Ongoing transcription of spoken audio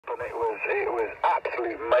and it was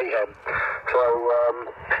absolute mayhem. So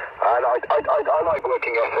and I like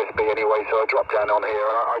working SSB anyway, so I dropped down on here,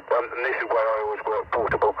 and this is where I always work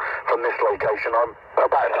portable from this location. I'm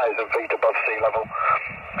about 1,000 feet above sea level.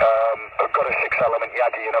 I've got a 6-element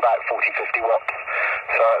Yaddy and about 40-50 watts,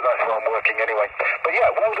 so that's where I'm working anyway. But yeah,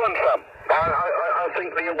 well done, Sam. I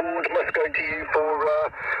think the award must go to you for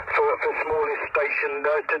smallest station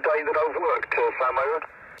today that I've worked, Sam. Over.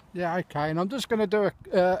 Yeah, okay, and I'm just going to do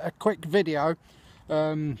a quick video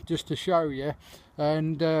just to show you,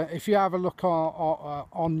 and if you have a look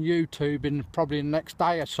on YouTube in probably the next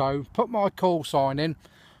day or so, put my call sign in,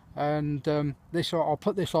 and I'll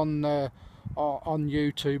put this on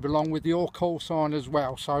YouTube along with your call sign as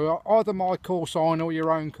well, so either my call sign or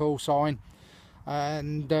your own call sign,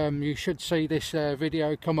 and you should see this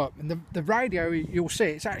video come up. And the radio, you'll see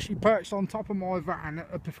it's actually perched on top of my van at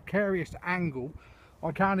a precarious angle.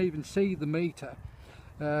 I can't even see the meter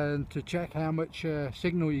to check how much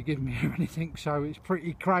signal you give me or anything, so it's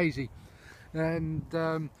pretty crazy. And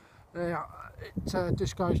yeah, it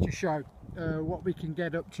just goes to show what we can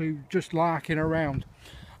get up to just larking around.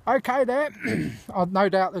 Okay there, I've no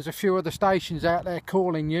doubt there's a few other stations out there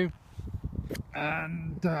calling you,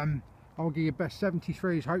 and I'll give you best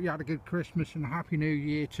 73s. Hope you had a good Christmas and a Happy New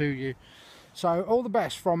Year to you. So all the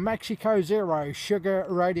best from Mexico Zero, Sugar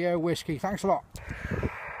Radio Whiskey. Thanks a lot.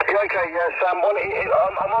 Okay, yeah, Sam. Well,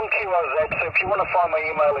 I'm on QRZ, so if you want to find my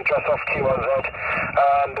email address off QRZ,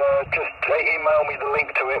 and just email me the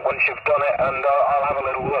link to it once you've done it, and I'll have a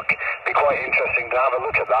little look. Be quite interesting to have a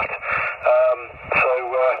look at that.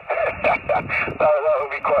 That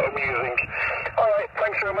would be quite amusing. All right,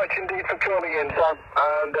 thanks very much indeed for calling in, Sam,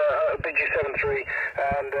 and bid you 7-3,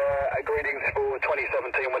 and greetings for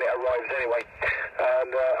 2017 when it arrives anyway.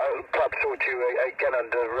 And I'll perhaps talk to you again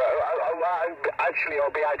under. Actually,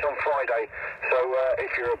 I'll be out on Friday, so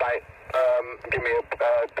if you're about, give me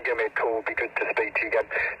a call. It'd be good to speak to you again.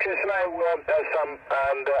 Cheers for now, Sam,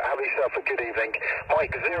 and have yourself a good evening.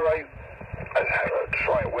 Mike Zero.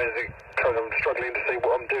 Right, where's it? Because I'm struggling to see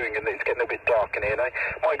what I'm doing, and it's getting a bit dark in here now.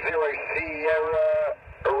 Mike Zero Sierra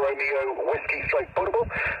Romeo Whiskey Stroke Portable,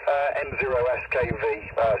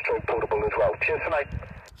 M0SKV Stroke Portable as well. Cheers for now.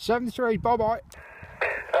 73, bye bye.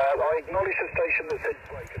 I acknowledge the station that said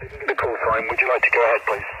break. I didn't get a call sign. Would you like to go ahead,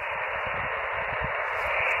 please?